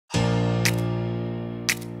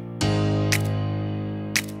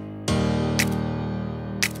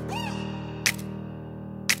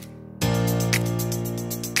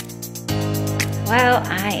Well,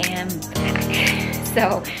 I am back.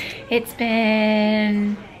 So it's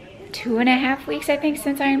been 2.5 weeks, I think,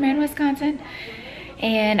 since Ironman Wisconsin.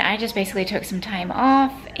 And I just basically took some time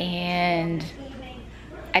off and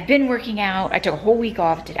I've been working out. I took a whole week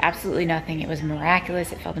off, did absolutely nothing. It was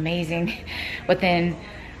miraculous, it felt amazing. But then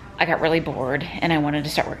I got really bored and I wanted to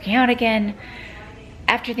start working out again.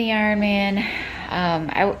 After the Ironman,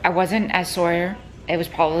 I wasn't as sore. It was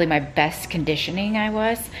probably my best conditioning I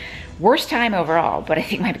was. Worst time overall, but I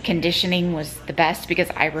think my conditioning was the best because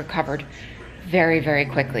I recovered very, very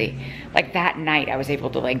quickly. Like that night I was able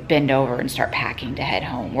to like bend over and start packing to head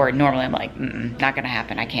home, where normally I'm like, not gonna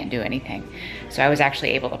happen, I can't do anything. So I was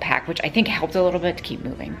actually able to pack, which I think helped a little bit to keep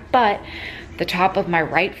moving. But the top of my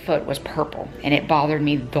right foot was purple and it bothered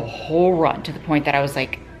me the whole run, to the point that I was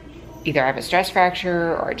like, either I have a stress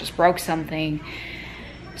fracture or I just broke something.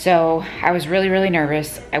 So I was really, really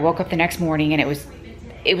nervous. I woke up the next morning and it was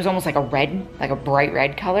almost like a red, like a bright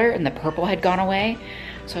red color, and the purple had gone away.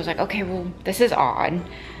 So I was like, okay, well, this is odd.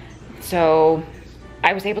 So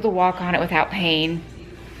I was able to walk on it without pain.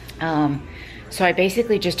 So I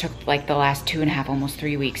basically just took like the last 2.5, almost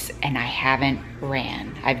 3 weeks, and I haven't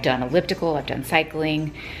ran. I've done elliptical, I've done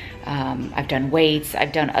cycling, I've done weights,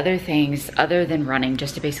 I've done other things other than running,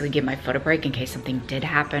 just to basically give my foot a break in case something did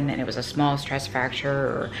happen and it was a small stress fracture,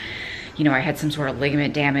 or you know, I had some sort of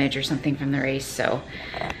ligament damage or something from the race. So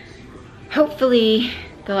hopefully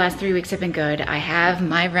the last 3 weeks have been good. I have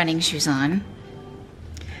my running shoes on.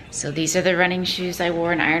 So these are the running shoes I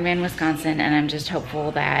wore in Ironman Wisconsin, and I'm just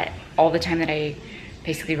hopeful that all the time that I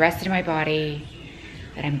basically rested my body,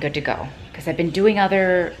 that I'm good to go. Because I've been doing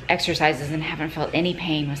other exercises and haven't felt any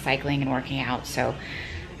pain with cycling and working out. So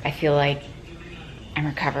I feel like I'm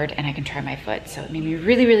recovered and I can try my foot. So it made me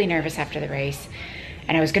really, really nervous after the race.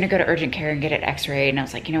 And I was gonna go to urgent care and get it x-rayed, and I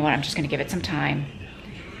was like, you know what, I'm just gonna give it some time.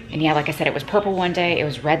 And yeah, like I said, it was purple one day, it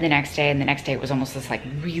was red the next day, and the next day it was almost this like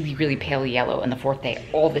really, really pale yellow, and the fourth day,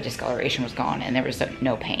 all the discoloration was gone and there was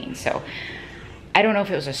no pain. So I don't know if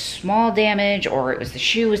it was a small damage or it was the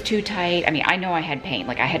shoe was too tight. I mean, I know I had pain.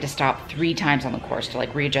 Like I had to stop 3 times on the course to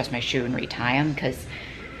like readjust my shoe and retie them, because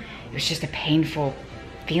it was just a painful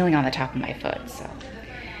feeling on the top of my foot. So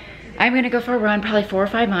I'm gonna go for a run, probably 4 or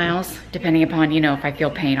 5 miles, depending upon, you know, if I feel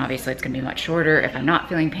pain. Obviously it's gonna be much shorter. If I'm not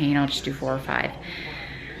feeling pain, I'll just do 4 or 5.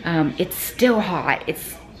 It's still hot.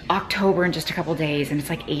 It's October in just a couple days, and it's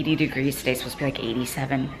like 80 degrees. Today's supposed to be like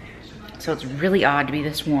 87. So it's really odd to be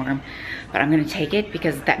this warm, but I'm gonna take it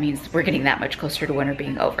because that means we're getting that much closer to winter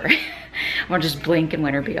being over. We'll just blink and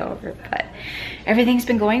winter be over. But everything's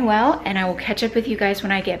been going well, and I will catch up with you guys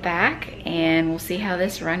when I get back, and we'll see how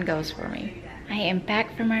this run goes for me. I am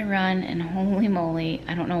back from my run, and holy moly,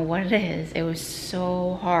 I don't know what it is. It was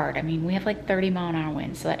so hard. I mean, we have like 30-mile-an-hour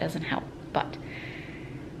winds, so that doesn't help. But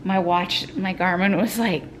my watch, my Garmin was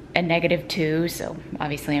like a -2, so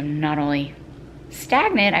obviously I'm not only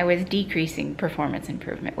stagnant, I was decreasing performance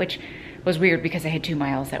improvement, which was weird because I had 2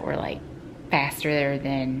 miles that were like faster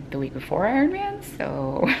than the week before Ironman.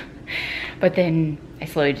 So, but then I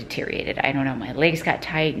slowly deteriorated. I don't know, my legs got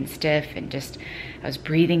tight and stiff, and just, I was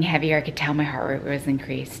breathing heavier. I could tell my heart rate was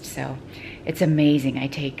increased. So it's amazing. I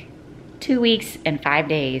take 2 weeks and 5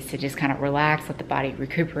 days to just kind of relax, let the body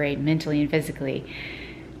recuperate mentally and physically.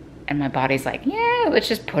 And my body's like, yeah, let's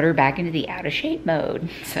just put her back into the out of shape mode.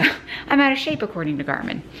 So I'm out of shape according to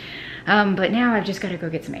Garmin. But now I've just got to go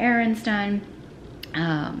get some errands done.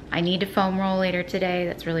 I need to foam roll later today.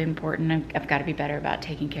 That's really important. I've got to be better about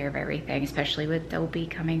taking care of everything, especially with Dopey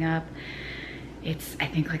coming up. It's, I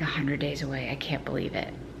think, like 100 days away. I can't believe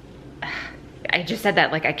it. I just said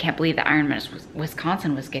that like I can't believe that Ironman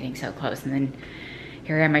Wisconsin was getting so close. And then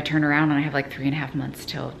here I am, I turn around and I have like 3.5 months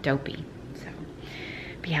till Dopey.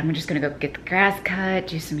 But yeah, I'm just gonna go get the grass cut,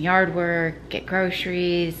 do some yard work, get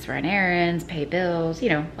groceries, run errands, pay bills, you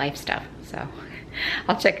know, life stuff. So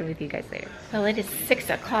I'll check in with you guys later. Well, it is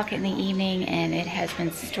 6 o'clock in the evening, and it has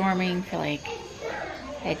been storming for like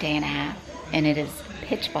a day and a half, and it is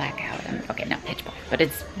pitch black out. Okay, not pitch black, but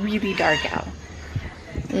it's really dark out.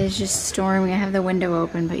 It is just storming. I have the window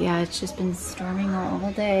open, but yeah, it's just been storming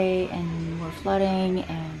all day, and we're flooding,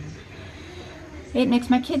 and it makes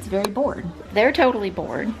my kids very bored. They're totally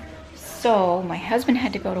bored. So my husband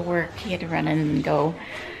had to go to work. He had to run in and go.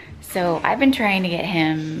 So I've been trying to get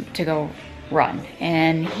him to go run.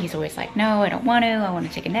 And he's always like, no, I don't want to. I want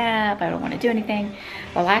to take a nap. I don't want to do anything.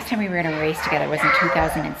 The last time we were in a race together was in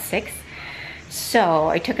 2006. So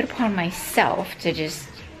I took it upon myself to just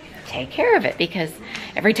take care of it, because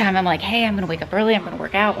every time I'm like, hey, I'm gonna wake up early, I'm gonna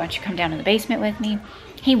work out, why don't you come down to the basement with me?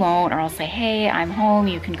 He won't. Or I'll say, hey, I'm home,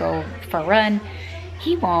 you can go for a run.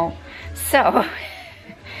 He won't. So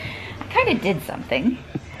kind of did something.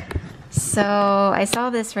 So I saw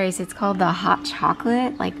this race. It's called the Hot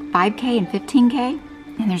Chocolate, like 5K and 15K.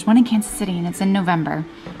 And there's one in Kansas City and it's in November.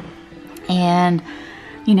 And,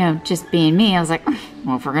 you know, just being me, I was like,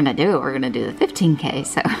 well, if we're gonna do it, we're gonna do the 15K.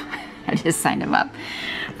 So I just signed him up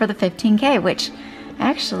for the 15K, which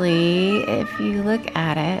actually, if you look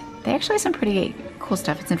at it, they actually have some pretty cool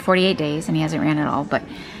stuff. It's in 48 days and he hasn't ran it all, but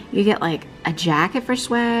you get like a jacket for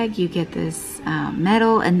swag, you get this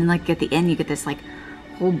medal, and then like at the end you get this like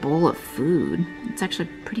whole bowl of food. It's actually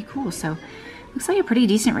pretty cool. So looks like a pretty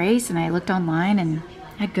decent race, and I looked online and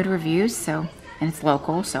had good reviews. So, and it's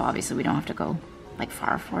local, so obviously we don't have to go like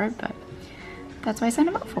far for it, but that's why I signed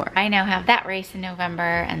him up for it. I now have that race in November,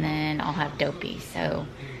 and then I'll have Dopey. So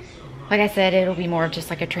like I said, it'll be more of just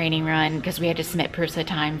like a training run because we had to submit proofs of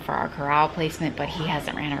time for our corral placement, but he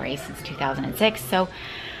hasn't ran a race since 2006. So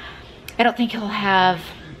I don't think he'll have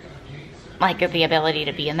like the ability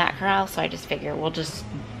to be in that corral. So I just figure we'll just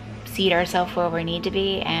seat ourselves where we need to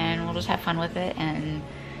be and we'll just have fun with it and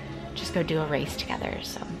just go do a race together.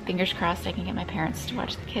 So fingers crossed I can get my parents to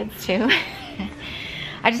watch the kids too.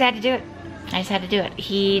 I just had to do it. I just had to do it.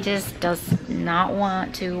 He just does not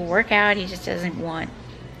want to work out. He just doesn't want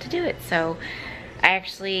to do it. So I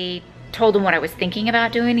actually told him what I was thinking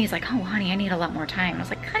about doing. He's like, oh honey, I need a lot more time. I was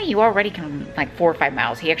like, honey, you already can like 4 or 5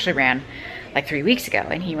 miles. He actually ran like 3 weeks ago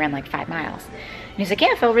and he ran like 5 miles. And he's like,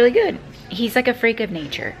 yeah, it felt really good. He's like a freak of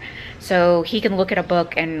nature. So he can look at a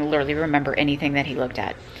book and literally remember anything that he looked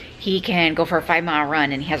at. He can go for a 5-mile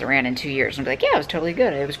run and he hasn't ran in 2 years. And be like, yeah, it was totally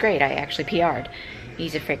good. It was great. I actually PR'd.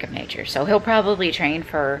 He's a freak of nature. So he'll probably train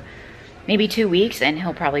for maybe 2 weeks and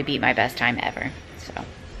he'll probably beat my best time ever. So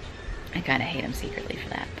I kind of hate him secretly for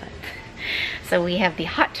that, but so we have the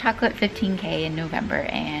Hot Chocolate 15K in November,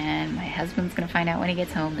 and my husband's gonna find out when he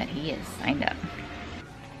gets home that he is signed up.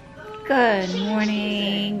 Good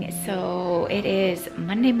morning. So it is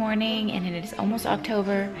Monday morning and it is almost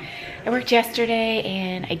October. I worked yesterday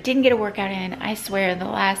and I didn't get a workout in. I swear the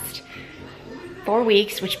last 4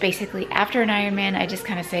 weeks, which basically after an Ironman, I just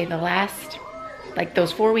kind of say the last, like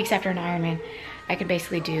those 4 weeks after an Ironman, I could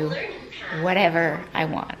basically do whatever I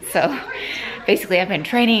want. So basically I've been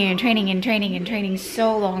training and training and training and training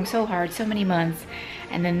so long, so hard, so many months.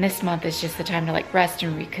 And then this month is just the time to like rest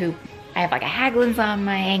and recoup. I have like a Haglund's on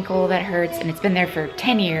my ankle that hurts and it's been there for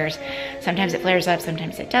 10 years. Sometimes it flares up,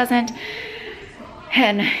 sometimes it doesn't.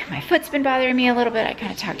 And my foot's been bothering me a little bit. I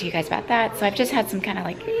kind of talked to you guys about that. So I've just had some kind of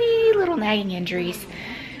like little nagging injuries.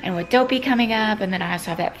 And with Dopey coming up, and then I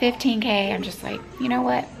also have that 15K, I'm just like, you know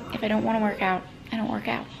what? If I don't want to work out, I don't work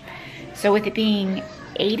out. So with it being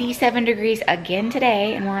 87 degrees again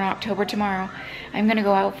today, and we're in October tomorrow, I'm gonna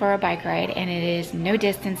go out for a bike ride, and it is no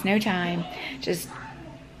distance, no time, just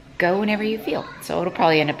go whenever you feel. So it'll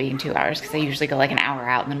probably end up being 2 hours because I usually go like an hour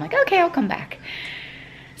out and then I'm like, okay, I'll come back.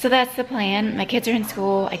 So that's the plan. My kids are in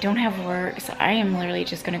school, I don't have work, so I am literally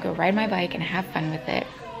just gonna go ride my bike and have fun with it.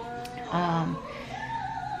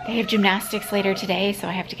 They have gymnastics later today, so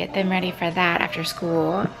I have to get them ready for that after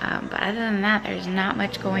school. But other than that, there's not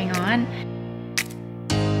much going on.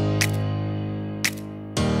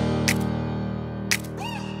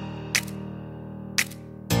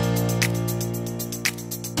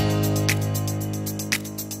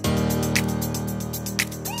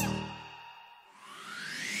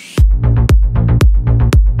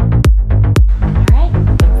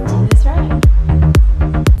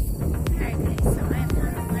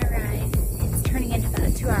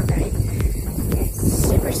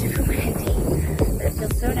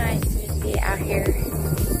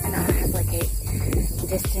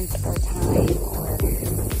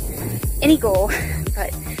 Any goal,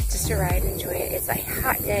 but just to ride and enjoy it. It's a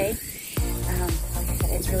hot day. Like I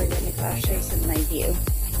said, it's really windy, but I'll show you some of my view.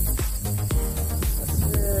 It's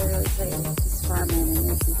really pretty. This is farmland, and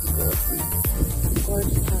there's some people with some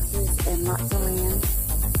gorgeous houses and lots of land.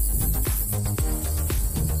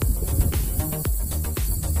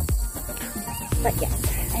 But yes,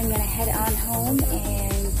 I'm gonna head on home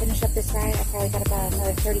and finish up this ride. I probably got about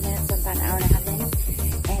another 30 minutes, so I'm about an hour and a half in,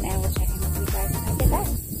 and I will check in with you guys when I get back.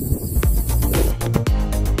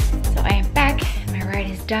 So I am back. My ride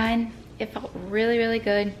is done. It felt really, really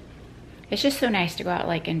good. It's just so nice to go out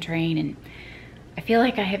like and train, and I feel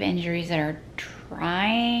like I have injuries that are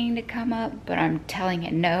trying to come up, but I'm telling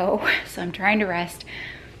it no. So I'm trying to rest.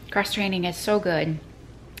 Cross training is so good.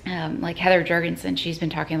 Like Heather Jurgensen, she's been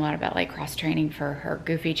talking a lot about like cross training for her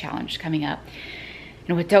Goofy challenge coming up.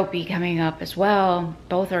 And with Dopey coming up as well,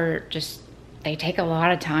 both are just, they take a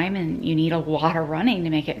lot of time and you need a lot of running to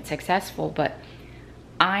make it successful. But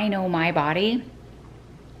I know my body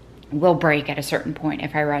will break at a certain point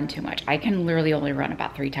if I run too much. I can literally only run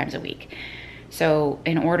about 3 times a week. So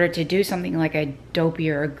in order to do something like a Dopey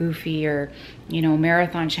or a Goofy or, you know,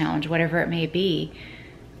 marathon challenge, whatever it may be,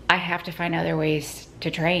 I have to find other ways to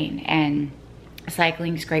train. And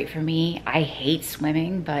cycling's great for me. I hate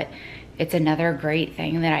swimming, but it's another great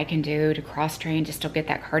thing that I can do to cross train, to still get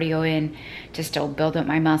that cardio in, to still build up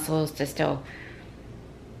my muscles, to still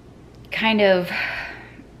kind of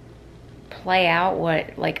play out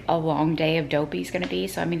what like a long day of Dopey is going to be.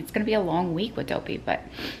 So I mean, it's going to be a long week with Dopey, but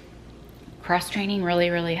cross training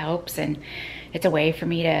really helps, and it's a way for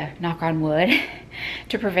me to, knock on wood,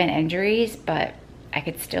 to prevent injuries, but I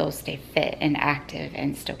could still stay fit and active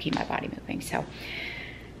and still keep my body moving. So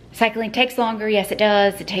cycling takes longer. Yes, it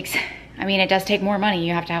does. It takes, I mean, it does take more money.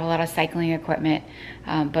 You have to have a lot of cycling equipment,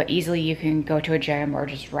 but easily you can go to a gym or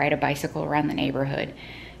just ride a bicycle around the neighborhood,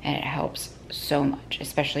 and it helps so much,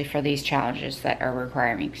 especially for these challenges that are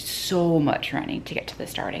requiring so much running to get to the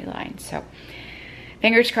starting line. So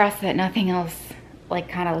fingers crossed that nothing else like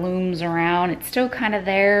kind of looms around. It's still kind of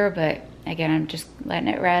there, but again, I'm just letting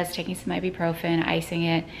it rest, taking some ibuprofen, icing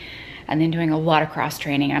it, and then doing a lot of cross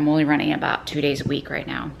training. I'm only running about 2 days a week right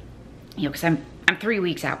now, you know, because I'm 3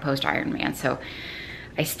 weeks out post Ironman, so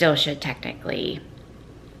I still should technically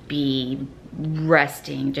be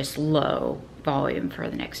resting just low volume for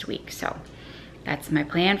the next week. So that's my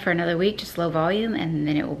plan for another week, just low volume, and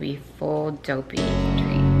then it will be full Dopey training.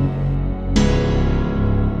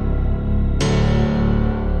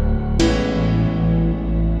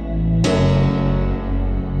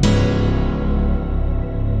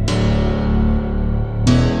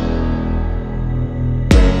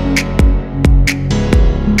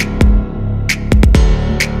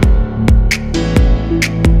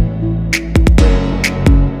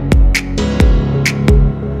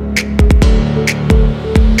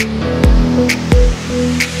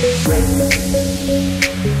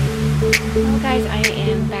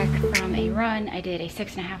 I did a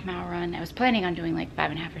 6.5 mile run. I was planning on doing like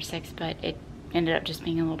 5.5 or 6, but it ended up just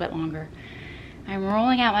being a little bit longer. I'm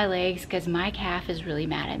rolling out my legs because my calf is really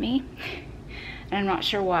mad at me, and I'm not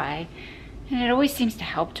sure why. And it always seems to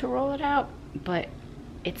help to roll it out, but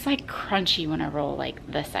it's like crunchy when I roll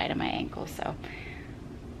like the side of my ankle, so,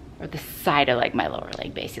 or the side of like my lower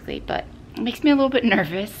leg basically, but it makes me a little bit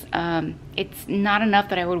nervous. It's not enough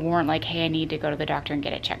that I would warrant like, hey, I need to go to the doctor and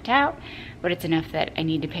get it checked out, but it's enough that I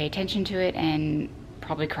need to pay attention to it and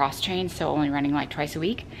probably cross train, so only running like twice a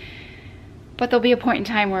week. But there'll be a point in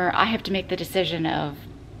time where I have to make the decision of,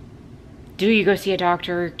 do you go see a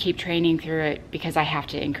doctor, keep training through it, because I have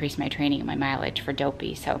to increase my training and my mileage for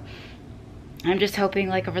Dopey. So I'm just hoping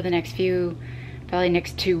like over the next probably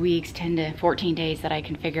next 2 weeks, 10 to 14 days, that I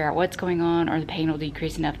can figure out what's going on, or the pain will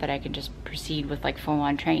decrease enough that I can just proceed with like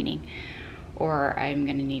full-on training, or I'm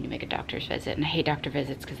gonna need to make a doctor's visit. And I hate doctor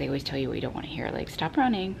visits because they always tell you what you don't want to hear, like stop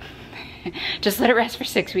running, just let it rest for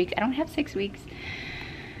 6 weeks. I don't have 6 weeks.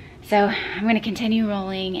 So I'm gonna continue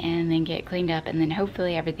rolling and then get cleaned up, and then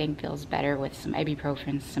hopefully everything feels better with some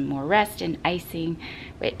ibuprofen, some more rest, and icing,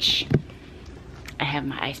 which I have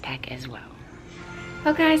my ice pack as well.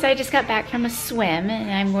 Well guys, I just got back from a swim, and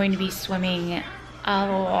I'm going to be swimming a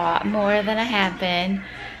lot more than I have been.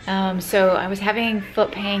 So I was having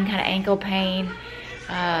foot pain, kind of ankle pain.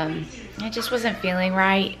 I just wasn't feeling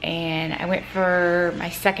right, and I went for my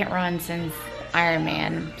second run since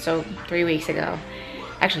Ironman, so 3 weeks ago.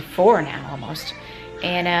 Actually 4 now almost.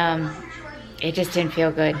 And it just didn't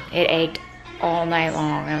feel good. It ached all night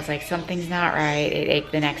long. I was like, something's not right. It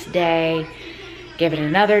ached the next day. Gave it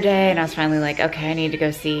another day, and I was finally like, okay, I need to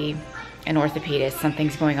go see an orthopedist.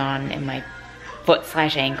 Something's going on in my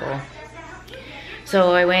foot/ankle.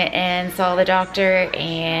 So I went and saw the doctor,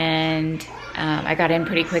 and I got in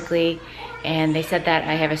pretty quickly, and they said that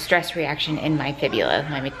I have a stress reaction in my fibula,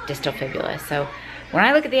 my distal fibula. So when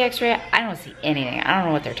I look at the x-ray, I don't see anything. I don't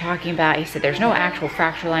know what they're talking about. He said there's no actual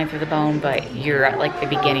fracture line through the bone, but you're at like the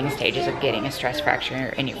beginning stages of getting a stress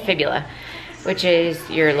fracture in your fibula, which is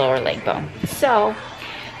your lower leg bone. So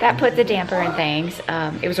that puts a damper in things.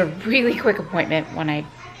 It was a really quick appointment, when I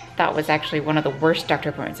thought was actually one of the worst doctor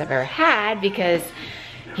appointments I've ever had, because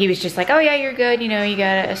he was just like, oh yeah, you're good. You know, you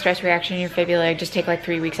got a stress reaction in your fibula. Just take like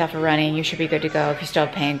 3 weeks off of running. You should be good to go. If you still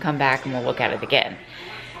have pain, come back and we'll look at it again.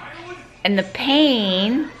 And the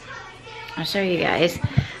pain, I'll show you guys.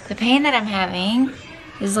 The pain that I'm having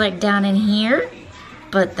is like down in here,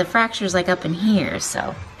 but the fracture is like up in here,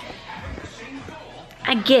 so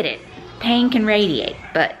I get it. Pain can radiate,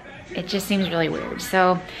 but it just seems really weird.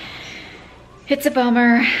 So it's a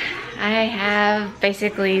bummer. I have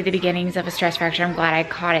basically the beginnings of a stress fracture. I'm glad I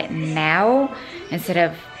caught it now instead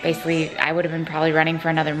of basically I would have been probably running for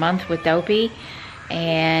another month with Dopey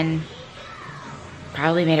and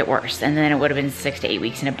probably made it worse. And then it would have been 6 to 8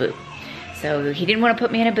 weeks in a boot. So he didn't want to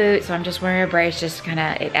put me in a boot, so I'm just wearing a brace, just kind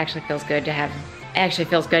of, it actually feels good to have,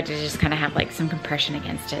 just kind of have like some compression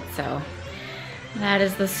against it. So that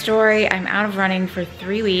is the story. I'm out of running for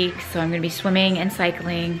 3 weeks, so I'm gonna be swimming and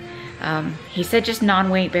cycling. He said just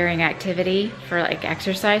non-weight bearing activity for like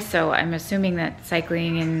exercise, so I'm assuming that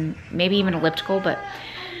cycling and maybe even elliptical, but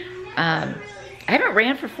I haven't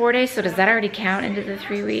ran for 4 days, so does that already count into the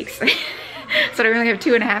 3 weeks? So I really have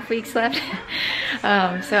 2.5 weeks left.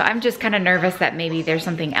 So I'm just kind of nervous that maybe there's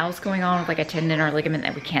something else going on with like a tendon or ligament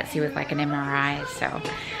that we can't see with like an MRI. So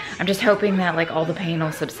I'm just hoping that like all the pain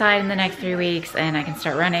will subside in the next 3 weeks and I can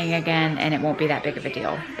start running again and it won't be that big of a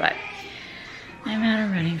deal. But I'm out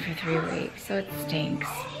of running for 3 weeks, so it stinks.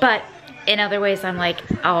 But in other ways, I'm like,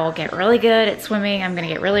 I'll get really good at swimming. I'm gonna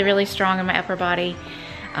get really, really strong in my upper body.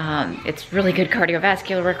 It's really good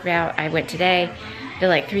cardiovascular workout. I went today, did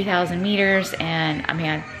like 3,000 meters, and I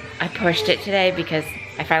mean, I pushed it today because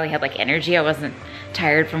I finally had like energy. I wasn't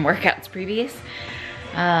tired from workouts previous.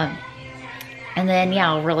 And then yeah,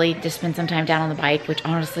 I'll really just spend some time down on the bike, which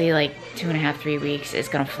honestly like 2.5, 3 weeks is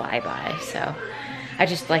gonna fly by. So I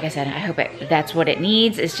just, like I said, I hope that's what it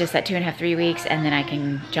needs. It's just that 2.5, 3 weeks, and then I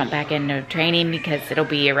can jump back into training because it'll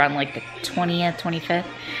be around like the 20th, 25th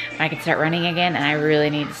when I can start running again, and I really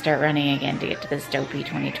need to start running again to get to this Dopey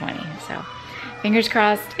 2020. So fingers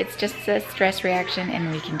crossed, it's just a stress reaction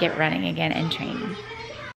and we can get running again and training.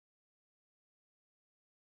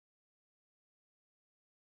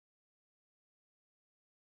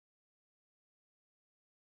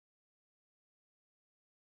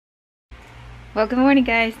 Well, good morning,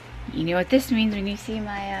 guys. You know what this means when you see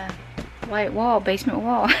my white wall, basement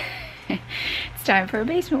wall. It's time for a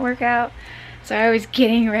basement workout. So I was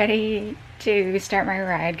getting ready to start my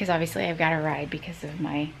ride because obviously I've got to ride because of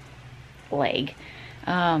my leg.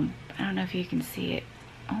 I don't know if you can see it.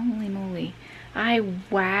 Holy moly. I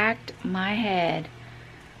whacked my head.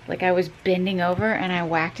 Like I was bending over and I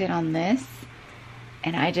whacked it on this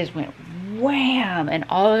and I just went wham, and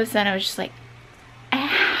all of a sudden I was just like,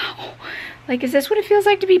 ow. Like, is this what it feels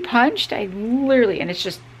like to be punched? I literally, and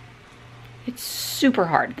it's super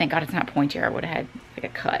hard. Thank God it's not pointy, or I would have had like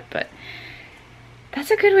a cut, but that's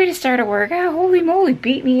a good way to start a workout. Holy moly,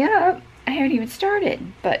 beat me up. I haven't even started,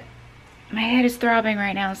 but my head is throbbing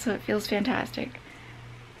right now, so it feels fantastic.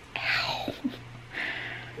 Ow.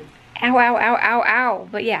 Ow, ow, ow, ow, ow.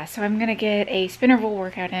 But yeah, so I'm gonna get a spin interval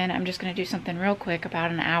workout in. I'm just gonna do something real quick,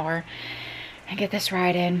 about an hour, and get this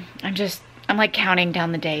ride in. I'm like counting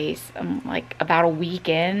down the days. I'm like about a week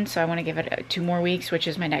in, so I want to give it 2 more weeks, which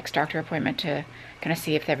is my next doctor appointment, to kind of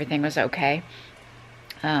see if everything was okay.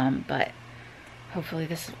 But hopefully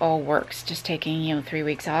this all works. Just taking, you know, 3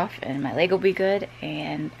 weeks off and my leg will be good.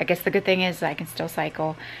 And I guess the good thing is I can still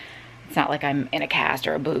cycle. It's not like I'm in a cast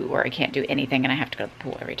or a boot where I can't do anything and I have to go to the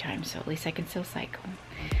pool every time. So at least I can still cycle.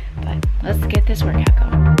 But let's get this workout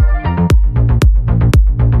going.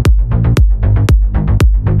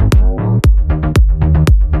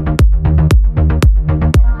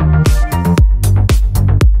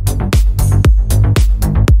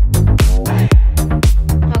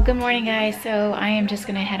 Morning, guys. So I am just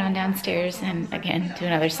gonna head on downstairs and again do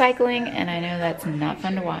another cycling, and I know that's not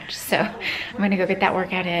fun to watch, so I'm gonna go get that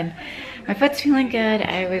workout in. My foot's feeling good.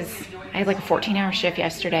 I had like a 14-hour shift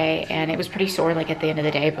yesterday and it was pretty sore like at the end of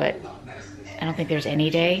the day, but I don't think there's any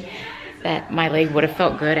day that my leg would have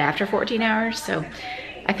felt good after 14 hours, so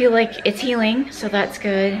I feel like it's healing, so that's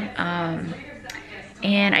good.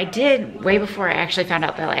 And I did, way before I actually found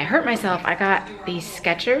out that I hurt myself, I got these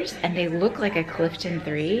Skechers, and they look like a Clifton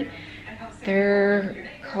 3. They're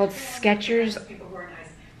called Skechers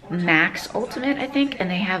Max Ultimate, I think, and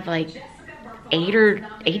they have like 8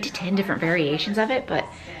 to 10 different variations of it, but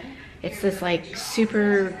it's this like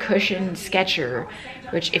super cushion Skecher,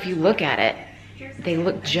 which if you look at it, they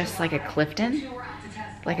look just like a Clifton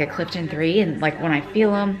 3, and like when I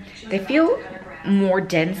feel them, they feel more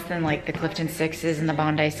dense than like the Clifton 6s and the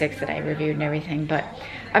Bondi 6 that I reviewed and everything. But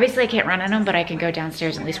obviously I can't run on them, but I can go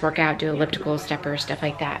downstairs and at least work out, do elliptical, steppers, stuff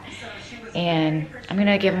like that. And I'm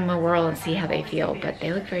gonna give them a whirl and see how they feel, but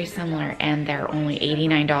they look very similar and they're only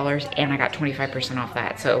 $89 and I got 25% off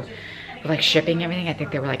that. So with like shipping and everything, I think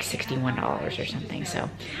they were like $61 or something. So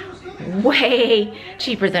way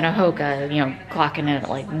cheaper than a Hoka, you know, clocking in at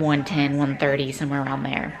like 110, 130, somewhere around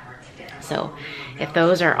there. So if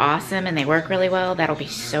those are awesome and they work really well, that'll be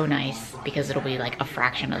so nice because it'll be like a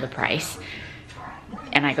fraction of the price.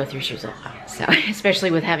 and I go through shoes a lot. So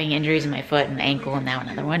especially with having injuries in my foot and ankle and now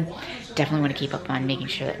another one, definitely want to keep up on making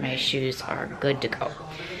sure that my shoes are good to go.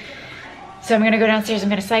 So I'm gonna go downstairs, I'm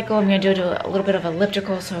gonna cycle, I'm gonna do a little bit of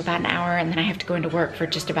elliptical, so about an hour, and then I have to go into work for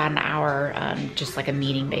just about an hour, just like a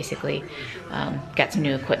meeting basically. Got some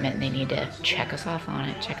new equipment and they need to check us off on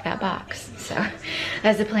it, check that box. So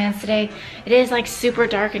that's the plans today. It is like super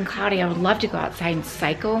dark and cloudy. I would love to go outside and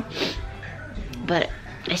cycle, but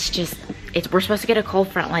it's just, we're supposed to get a cold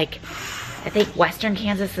front. Like, I think Western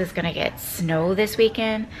Kansas is gonna get snow this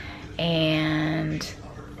weekend, and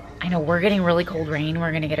I know we're getting really cold rain.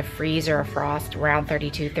 We're gonna get a freeze or a frost around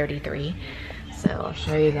 32, 33. So I'll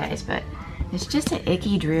show you guys, but it's just an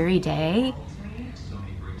icky, dreary day.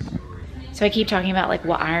 So I keep talking about like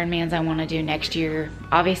what Ironmans I wanna do next year.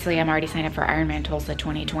 Obviously, I'm already signed up for Ironman Tulsa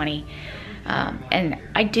 2020. And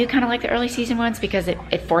I do kind of like the early season ones because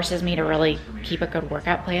it forces me to really keep a good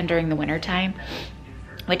workout plan during the winter time,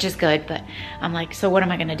 which is good. But I'm like, so what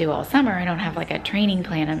am I gonna do all summer? I don't have like a training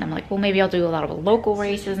plan. And I'm like, well, maybe I'll do a lot of local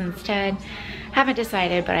races instead. Haven't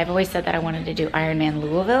decided, but I've always said that I wanted to do Ironman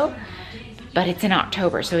Louisville, but it's in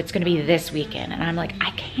October, so it's gonna be this weekend. And I'm like,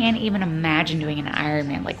 I can't even imagine doing an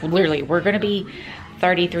Ironman. Like literally, we're gonna be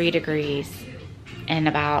 33 degrees in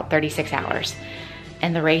about 36 hours.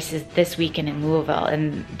 And the race is this weekend in Louisville,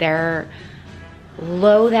 and their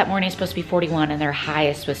low that morning is supposed to be 41, and their high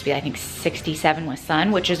is supposed to be, I think, 67 with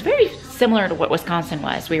sun, which is very similar to what Wisconsin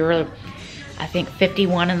was. We were, I think,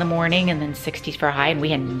 51 in the morning and then 60s for a high, and we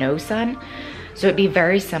had no sun. So it'd be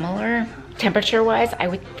very similar temperature-wise, I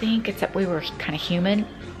would think, except we were kind of humid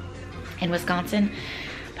in Wisconsin.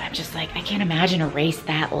 But I'm just like, I can't imagine a race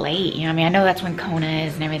that late. You know what I mean? I know that's when Kona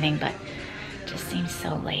is and everything, but it just seems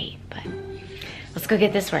so late. But let's go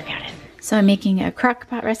get this workout in. So I'm making a crock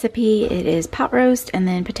pot recipe. It is pot roast and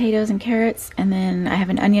then potatoes and carrots, and then I have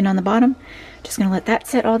an onion on the bottom. Just gonna let that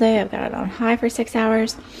sit all day. I've got it on high for 6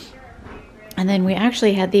 hours. And then we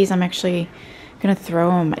actually had these. I'm actually gonna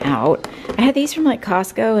throw them out. I had these from like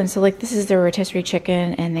Costco, and so like this is their rotisserie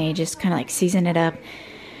chicken, and they just kind of like season it up.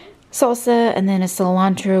 Salsa, and then a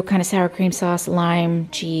cilantro kind of sour cream sauce, lime,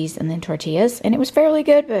 cheese, and then tortillas. And it was fairly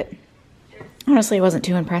good, but honestly I wasn't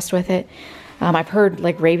too impressed with it. I've heard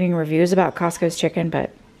like raving reviews about Costco's chicken,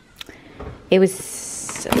 but it was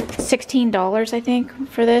 $16, I think,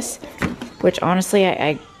 for this, which honestly,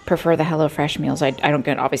 I prefer the HelloFresh meals. I don't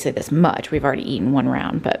get obviously this much. We've already eaten one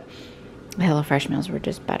round, but the HelloFresh meals were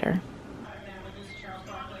just better.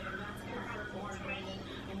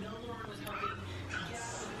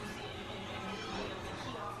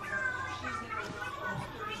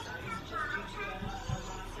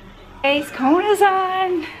 Guys, Kona's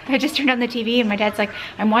on. I just turned on the TV and my dad's like,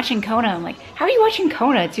 I'm watching Kona. I'm like, how are you watching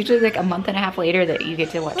Kona? It's usually like a month and a half later that you get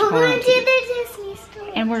to watch Kona. We're going to the Disney store.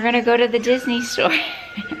 And we're gonna go to the Disney store.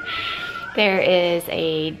 There is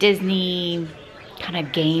a Disney kind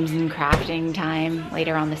of games and crafting time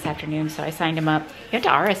later on this afternoon, so I signed him up. You have to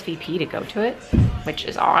RSVP to go to it, which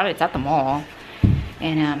is odd. It's at the mall.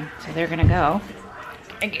 And so they're gonna go.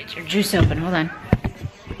 And get your juice open, hold on.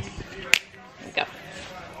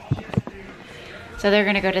 So they're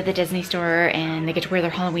gonna go to the Disney store and they get to wear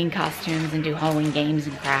their Halloween costumes and do Halloween games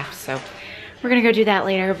and crafts. So we're gonna go do that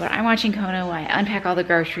later, but I'm watching Kona while I unpack all the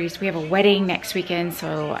groceries. We have a wedding next weekend,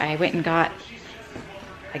 so I went and got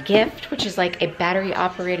a gift, which is like a battery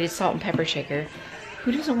operated salt and pepper shaker.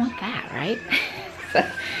 Who doesn't want that, right? So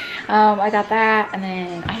I got that, and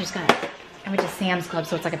then I went to Sam's Club,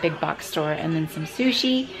 so it's like a big box store, and then some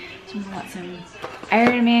sushi. So we got some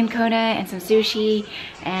Ironman Kona and some sushi,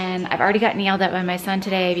 and I've already gotten yelled at by my son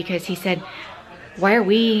today because he said, why are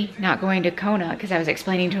we not going to Kona? Because I was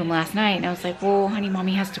explaining to him last night, and I was like, well, honey,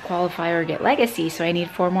 mommy has to qualify or get legacy, so I need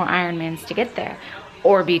 4 more Ironmans to get there,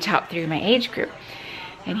 or be top 3 in my age group.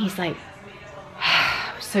 And he's like,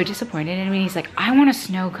 so disappointed in me. He's like, I want a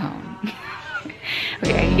snow cone.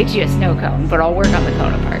 Okay, I can get you a snow cone, but I'll work on the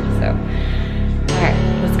Kona part. So, all right,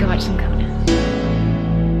 let's go watch some Kona.